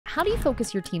how do you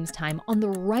focus your team's time on the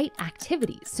right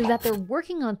activities so that they're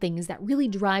working on things that really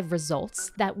drive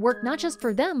results that work not just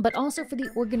for them, but also for the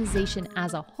organization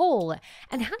as a whole?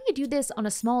 And how do you do this on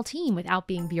a small team without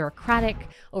being bureaucratic,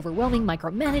 overwhelming,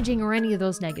 micromanaging, or any of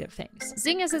those negative things?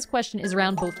 Seeing as this question is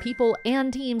around both people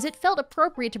and teams, it felt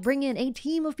appropriate to bring in a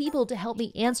team of people to help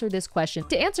me answer this question.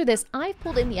 To answer this, I've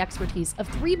pulled in the expertise of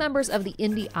 3 members of the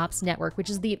Indie Ops Network, which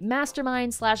is the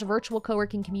mastermind / virtual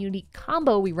co-working community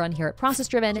combo we run here at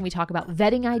ProcessDriven. And we talk about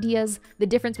vetting ideas, the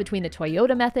difference between the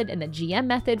Toyota method and the GM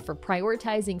method for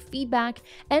prioritizing feedback,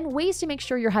 and ways to make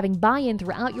sure you're having buy-in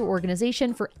throughout your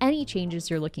organization for any changes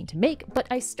you're looking to make. But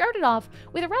I started off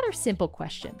with a rather simple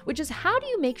question, which is how do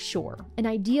you make sure an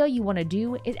idea you want to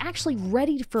do is actually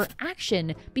ready for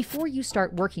action before you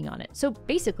start working on it? So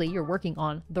basically, you're working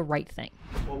on the right thing.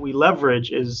 What we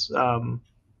leverage is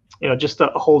just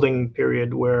a holding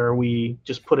period where we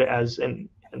just put it as an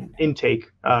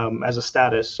intake as a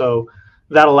status. So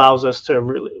that allows us to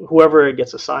really, whoever it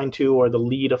gets assigned to, or the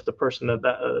lead of the person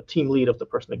that team lead of the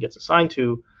person that gets assigned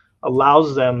to,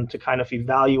 allows them to kind of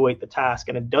evaluate the task,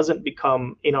 and it doesn't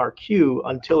become in our queue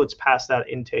until it's past that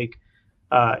intake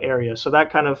area. So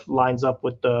that kind of lines up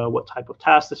with what type of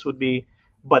task this would be,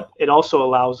 but it also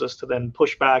allows us to then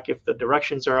push back if the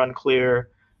directions are unclear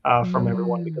from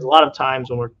everyone, because a lot of times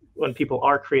when people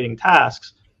are creating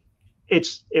tasks,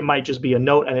 it might just be a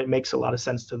note and it makes a lot of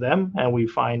sense to them, and we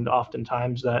find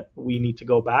oftentimes that we need to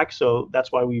go back. So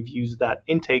that's why we've used that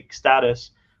intake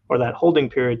status or that holding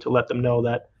period to let them know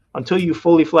that until you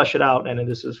fully flesh it out and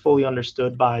this is fully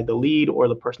understood by the lead or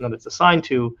the person that it's assigned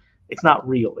to, it's not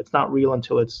real. It's not real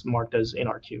until it's marked as in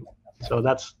our queue. So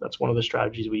that's one of the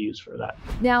strategies we use for that.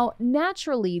 Now,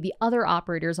 naturally, the other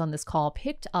operators on this call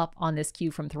picked up on this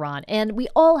cue from Theron, and we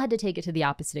all had to take it to the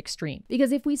opposite extreme.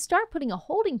 Because if we start putting a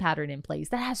holding pattern in place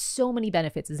that has so many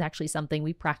benefits, is actually something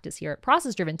we practice here at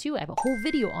ProcessDriven too. I have a whole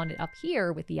video on it up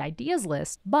here with the ideas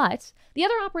list. But the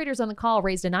other operators on the call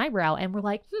raised an eyebrow and were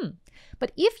like,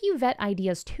 but if you vet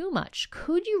ideas too much,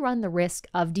 could you run the risk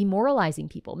of demoralizing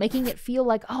people, making it feel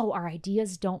like, oh, our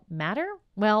ideas don't matter?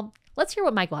 Well, let's hear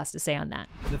what Michael has to say on that.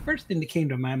 The first thing that came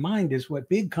to my mind is what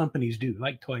big companies do,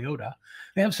 like Toyota.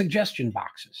 They have suggestion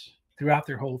boxes throughout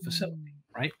their whole facility,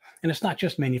 right? And it's not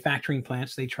just manufacturing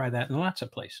plants. They try that in lots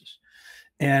of places.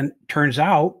 And turns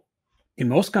out, in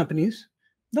most companies,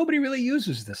 nobody really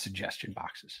uses the suggestion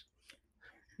boxes.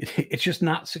 It's just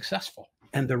not successful.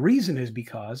 And the reason is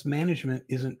because management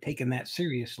isn't taking that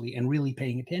seriously and really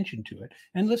paying attention to it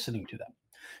and listening to them.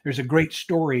 There's a great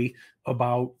story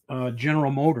about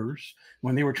General Motors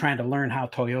when they were trying to learn how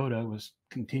Toyota was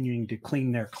continuing to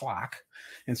clean their clock.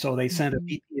 And so they sent a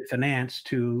VP of finance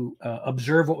to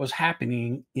observe what was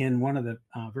happening in one of the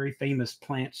very famous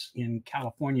plants in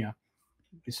California.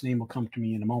 His name will come to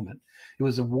me in a moment. It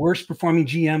was the worst performing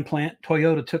GM plant.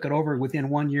 Toyota took it over. Within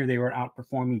 1 year, they were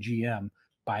outperforming GM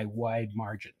by wide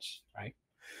margins, right?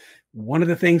 One of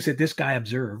the things that this guy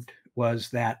observed was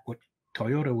that what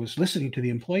Toyota was listening to the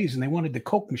employees, and they wanted the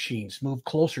Coke machines moved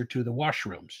closer to the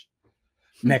washrooms.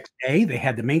 Next day, they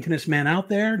had the maintenance man out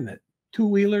there and the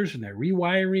two-wheelers, and they're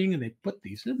rewiring, and they put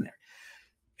these in there.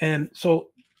 And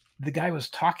so the guy was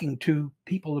talking to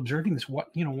people observing this. Why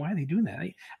are they doing that?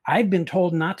 I've been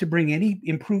told not to bring any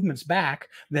improvements back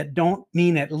that don't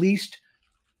mean at least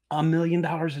 $1 million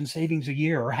in savings a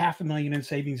year or $500,000 in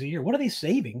savings a year. What are they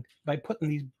saving by putting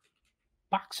these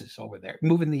boxes over there,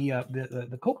 moving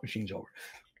the Coke machines over?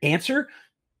 Answer: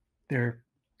 they're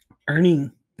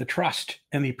earning the trust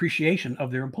and the appreciation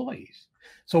of their employees.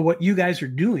 So what you guys are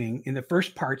doing in the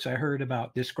first parts I heard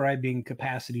about describing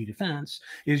capacity defense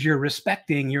is you're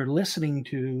listening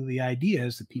to the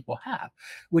ideas that people have,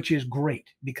 which is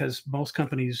great because most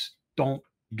companies don't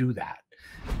do that.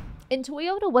 And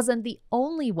Toyota wasn't the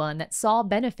only one that saw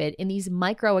benefit in these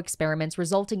micro experiments,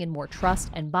 resulting in more trust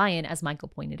and buy-in, as Michael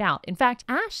pointed out. In fact,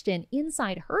 Ashton,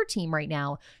 inside her team right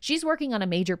now, she's working on a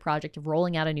major project of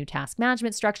rolling out a new task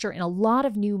management structure and a lot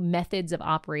of new methods of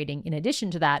operating in addition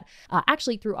to that,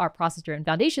 actually through our ProcessDriven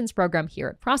Foundations program here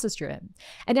at ProcessDriven.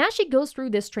 And as she goes through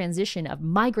this transition of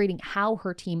migrating how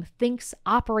her team thinks,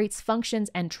 operates, functions,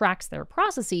 and tracks their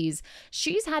processes,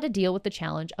 she's had to deal with the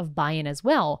challenge of buy-in as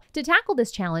well. To tackle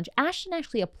this challenge, Ashton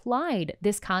actually applied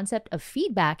this concept of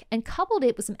feedback and coupled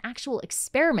it with some actual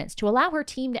experiments to allow her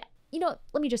team to,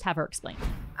 let me just have her explain.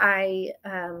 I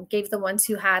gave the ones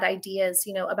who had ideas,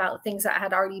 about things that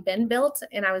had already been built.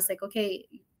 And I was like, okay,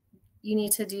 you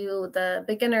need to do the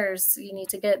beginners, you need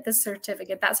to get this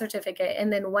certificate, that certificate.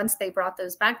 And then once they brought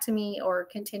those back to me or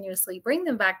continuously bring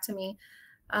them back to me,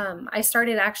 I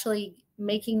started actually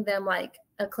making them like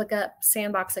a ClickUp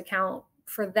sandbox account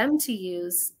for them to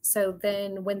use. So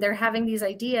then when they're having these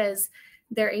ideas,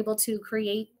 they're able to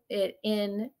create it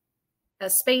in a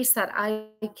space that I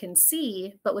can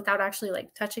see, but without actually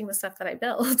like touching the stuff that I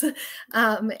built.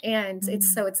 And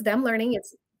it's them learning,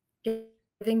 it's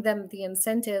giving them the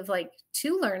incentive like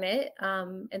to learn it.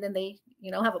 And then they,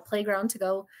 have a playground to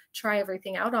go try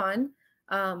everything out on.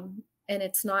 And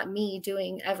it's not me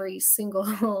doing every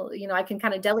single, I can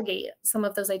kind of delegate some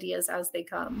of those ideas as they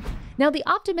come. Now, the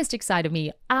optimistic side of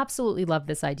me absolutely loved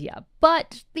this idea,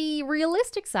 but the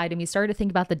realistic side of me started to think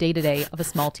about the day-to-day of a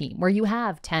small team where you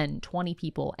have 10, 20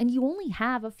 people and you only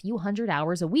have a few hundred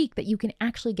hours a week that you can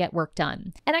actually get work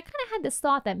done. And I kind of had this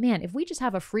thought that, man, if we just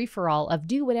have a free-for-all of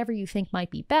do whatever you think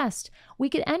might be best, we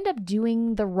could end up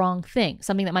doing the wrong thing,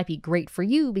 something that might be great for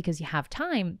you because you have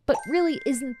time, but really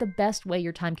isn't the best way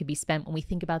your time could be spent when we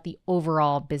think about the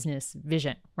overall business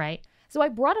vision, right? So I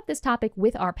brought up this topic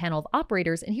with our panel of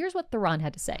operators, and here's what Theron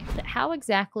had to say: that how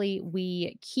exactly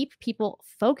we keep people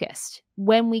focused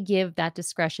when we give that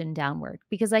discretion downward.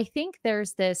 Because I think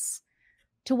there's this,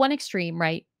 to one extreme,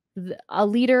 right? A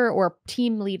leader or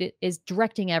team lead is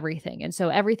directing everything, and so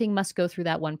everything must go through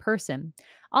that one person.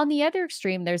 On the other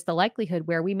extreme, there's the likelihood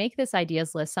where we make this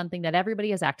ideas list something that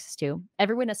everybody has access to.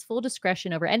 Everyone has full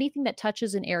discretion over anything that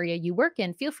touches an area you work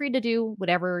in. Feel free to do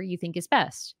whatever you think is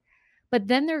best. But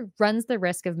then there runs the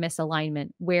risk of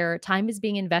misalignment where time is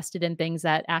being invested in things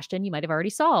that, Ashton, you might have already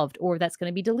solved, or that's going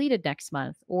to be deleted next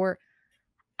month. Or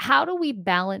how do we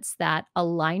balance that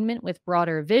alignment with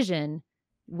broader vision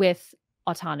with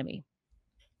autonomy?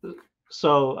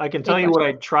 So I can tell you what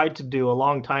I tried to do a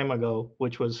long time ago,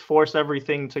 which was force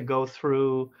everything to go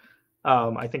through.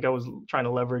 I think I was trying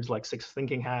to leverage like 6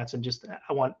 thinking hats, and just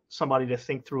I want somebody to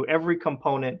think through every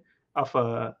component of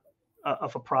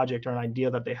a project or an idea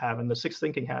that they have. And the 6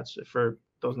 thinking hats, for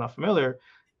those not familiar,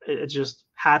 it's just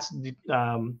hats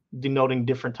denoting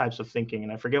different types of thinking.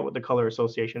 And I forget what the color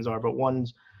associations are, but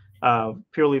one's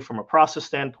purely from a process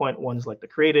standpoint, one's like the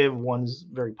creative, one's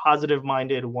very positive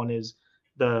minded, one is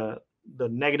the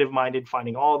negative minded,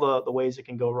 finding all the ways it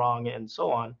can go wrong and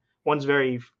so on. One's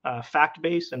very fact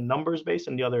based and numbers based,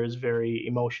 and the other is very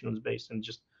emotions based and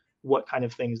just what kind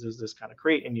of things does this kind of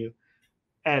create in you.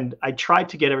 And I tried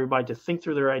to get everybody to think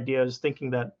through their ideas, thinking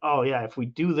that, oh yeah, if we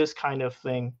do this kind of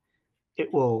thing,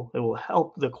 it will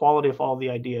help the quality of all the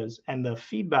ideas. And the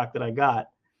feedback that I got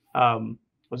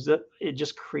was that it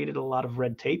just created a lot of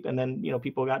red tape. And then,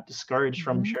 people got discouraged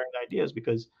from sharing ideas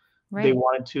because they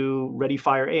wanted to ready,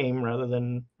 fire, aim rather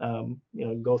than,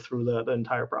 go through the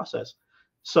entire process.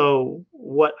 So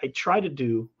what I try to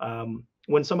do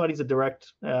when somebody's a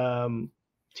direct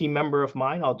team member of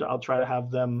mine, I'll try to have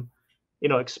them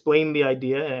explain the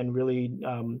idea and really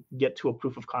get to a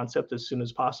proof of concept as soon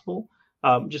as possible.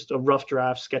 Just a rough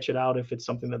draft, sketch it out if it's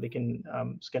something that they can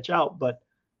sketch out. But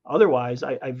otherwise,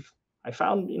 I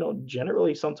found,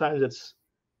 generally sometimes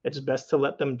it's best to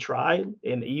let them try.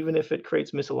 And even if it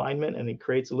creates misalignment and it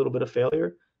creates a little bit of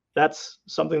failure, that's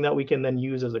something that we can then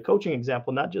use as a coaching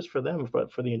example, not just for them,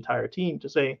 but for the entire team, to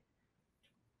say,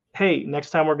 hey,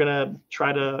 next time we're going to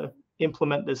try to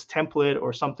implement this template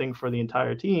or something for the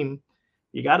entire team,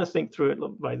 you got to think through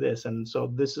it by this. And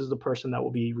so this is the person that will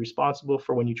be responsible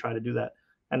for when you try to do that.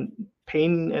 And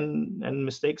pain and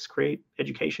mistakes create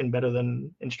education better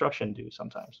than instruction do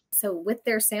sometimes. So with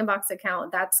their Sandbox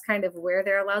account, that's kind of where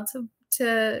they're allowed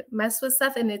to mess with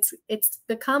stuff. And it's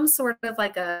become sort of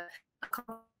like a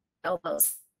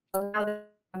almost. So now they're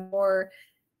more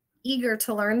eager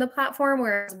to learn the platform,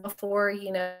 whereas before,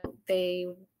 they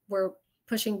were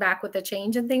pushing back with the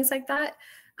change and things like that.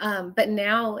 But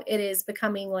now it is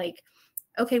becoming like,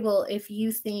 okay, well, if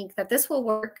you think that this will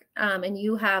work and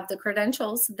you have the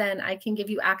credentials, then I can give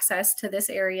you access to this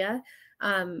area.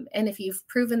 And if you've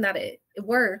proven that it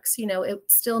works, it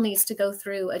still needs to go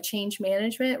through a change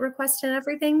management request and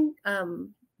everything.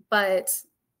 But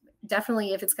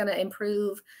definitely if it's going to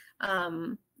improve,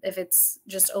 if it's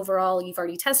just overall, you've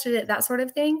already tested it, that sort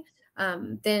of thing,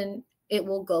 then it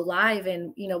will go live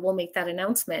and, we'll make that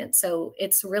announcement. So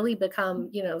it's really become,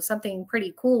 something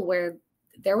pretty cool where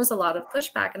there was a lot of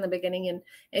pushback in the beginning, and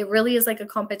it really is like a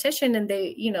competition, and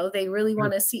they really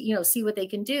want to see what they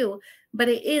can do, but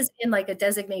it is in like a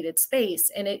designated space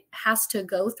and it has to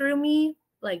go through me,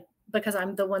 like, because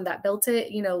I'm the one that built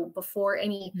it, before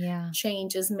any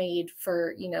change is made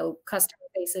for, customer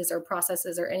bases or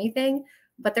processes or anything,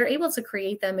 but they're able to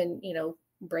create them and,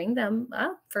 bring them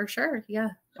up for sure. Yeah.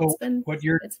 So what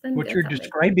you're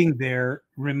describing there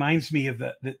reminds me of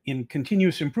the in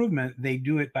continuous improvement, they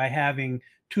do it by having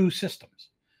 2 systems.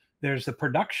 There's the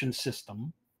production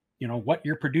system, what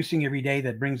you're producing every day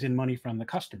that brings in money from the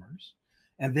customers.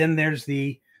 And then there's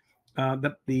the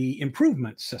the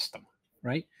improvement system,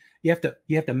 right? You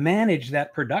have to manage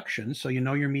that production, so you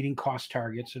know you're meeting cost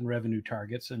targets and revenue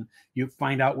targets, and you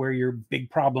find out where your big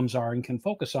problems are and can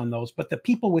focus on those. But the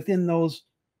people within those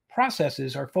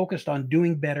processes are focused on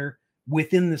doing better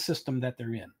within the system that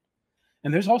they're in.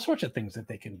 And there's all sorts of things that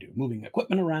they can do, moving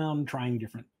equipment around, trying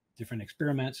different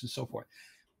experiments and so forth.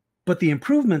 But the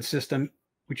improvement system,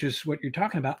 which is what you're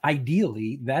talking about,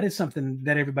 ideally, that is something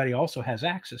that everybody also has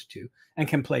access to and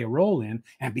can play a role in,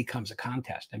 and becomes a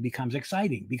contest and becomes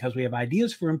exciting because we have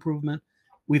ideas for improvement.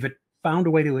 We've found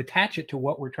a way to attach it to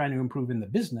what we're trying to improve in the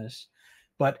business,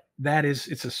 but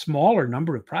it's a smaller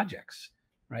number of projects,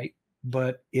 right?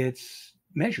 But it's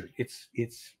measured, it's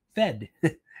fed,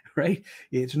 right?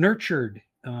 It's nurtured.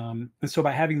 And so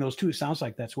by having those two, it sounds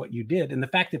like that's what you did. And the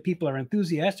fact that people are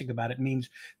enthusiastic about it means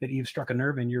that you've struck a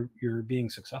nerve and you're being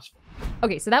successful.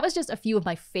 Okay, so that was just a few of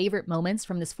my favorite moments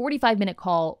from this 45-minute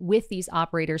call with these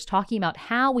operators, talking about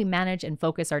how we manage and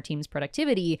focus our team's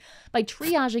productivity by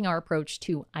triaging our approach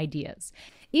to ideas.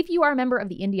 If you are a member of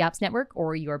the Indie Ops Network,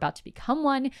 or you're about to become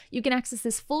one, you can access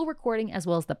this full recording as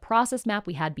well as the process map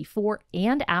we had before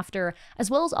and after, as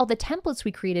well as all the templates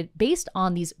we created based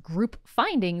on these group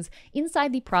findings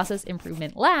inside the Process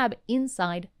Improvement Lab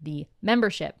inside the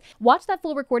membership. Watch that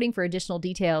full recording for additional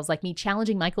details, like me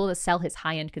challenging Michael to sell his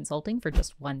high-end consulting for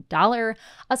just $1,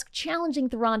 us challenging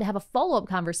Theron to have a follow-up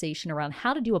conversation around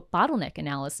how to do a bottleneck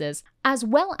analysis, as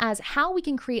well as how we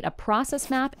can create a process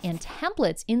map and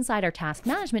templates inside our task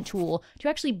management tool to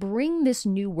actually bring this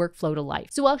new workflow to life.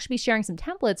 So we'll actually be sharing some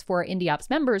templates for our Indie Ops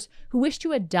members who wish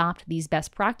to adopt these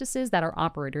best practices that our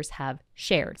operators have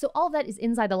shared. So all of that is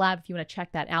inside the lab if you want to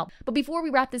check that out. But before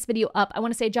we wrap this video up, I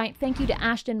want to say a giant thank you to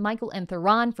Ashton, Michael, and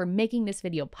Theron for making this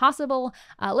video possible.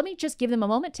 Let me just give them a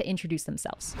moment to introduce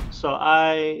themselves. So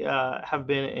I have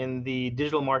been in the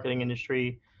digital marketing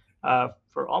industry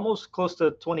for almost close to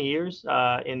 20 years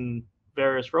in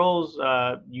various roles,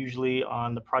 usually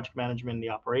on the project management and the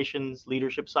operations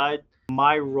leadership side.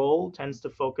 My role tends to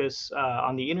focus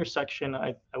on the intersection,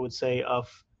 I would say, of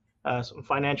some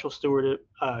financial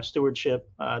stewardship,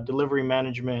 delivery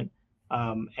management,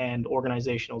 and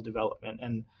organizational development.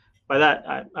 And by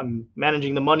that, I'm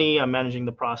managing the money, I'm managing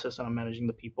the process, and I'm managing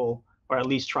the people, or at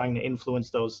least trying to influence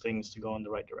those things to go in the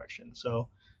right direction. So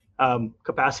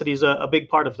capacity is a big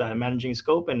part of that, managing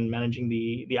scope and managing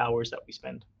the hours that we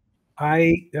spend.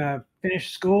 I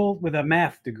finished school with a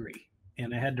math degree,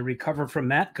 and I had to recover from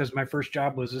that because my first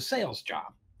job was a sales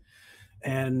job.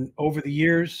 And over the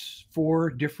years, 4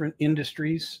 different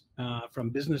industries, from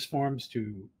business forms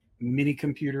to mini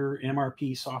computer,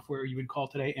 MRP software, you would call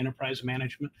today, enterprise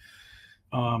management,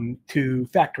 to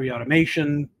factory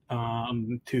automation, I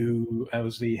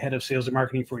was the head of sales and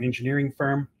marketing for an engineering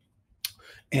firm,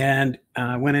 and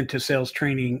went into sales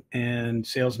training and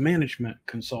sales management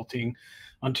consulting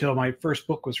until my first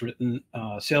book was written,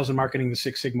 Sales and Marketing, the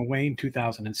Six Sigma Way, in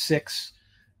 2006.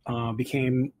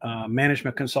 Became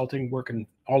management consulting, working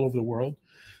all over the world.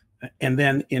 And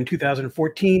then in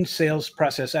 2014, Sales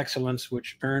Process Excellence,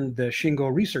 which earned the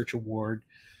Shingo Research Award,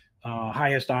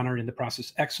 highest honor in the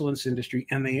process excellence industry,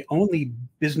 and the only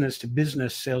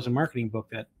business-to-business sales and marketing book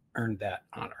that earned that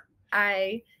honor.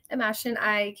 I am Ashton.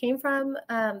 I came from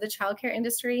the childcare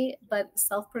industry, but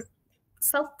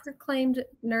self-proclaimed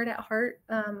nerd at heart.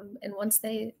 And once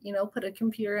they, put a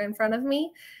computer in front of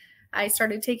me, I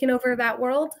started taking over that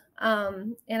world.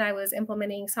 And I was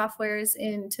implementing softwares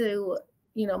into,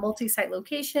 multi-site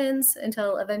locations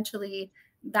until eventually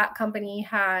that company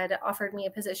had offered me a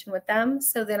position with them.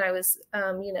 So then I was,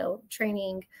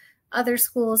 training other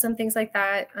schools and things like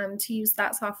that to use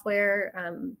that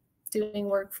software, doing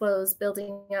workflows,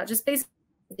 building out, just basically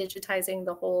digitizing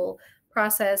the whole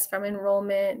process from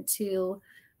enrollment to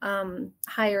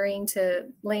hiring to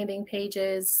landing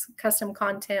pages, custom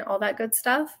content, all that good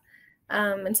stuff.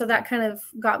 And so that kind of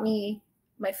got me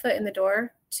my foot in the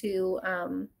door to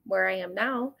where I am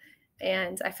now.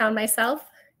 And I found myself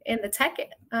in the tech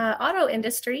auto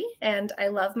industry, and I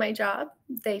love my job.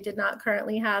 They did not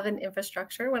currently have an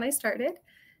infrastructure when I started.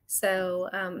 So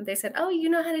they said, "Oh, you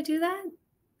know how to do that?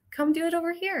 Come do it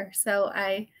over here." So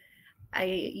I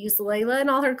used Layla and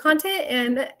all her content,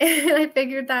 and I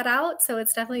figured that out. So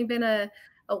it's definitely been a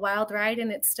wild ride,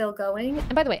 and it's still going.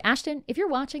 And by the way, Ashton, if you're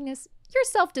watching this, your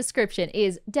self-description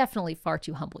is definitely far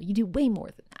too humble. You do way more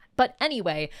than that. But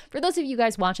anyway, for those of you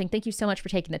guys watching, thank you so much for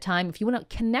taking the time. If you want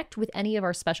to connect with any of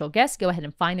our special guests, go ahead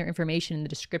and find their information in the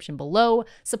description below.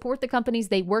 Support the companies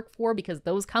they work for because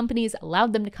those companies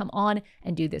allowed them to come on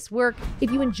and do this work. If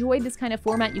you enjoyed this kind of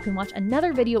format, you can watch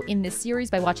another video in this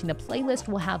series by watching the playlist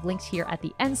we'll have linked here at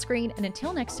the end screen. And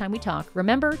until next time we talk,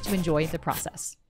 remember to enjoy the process.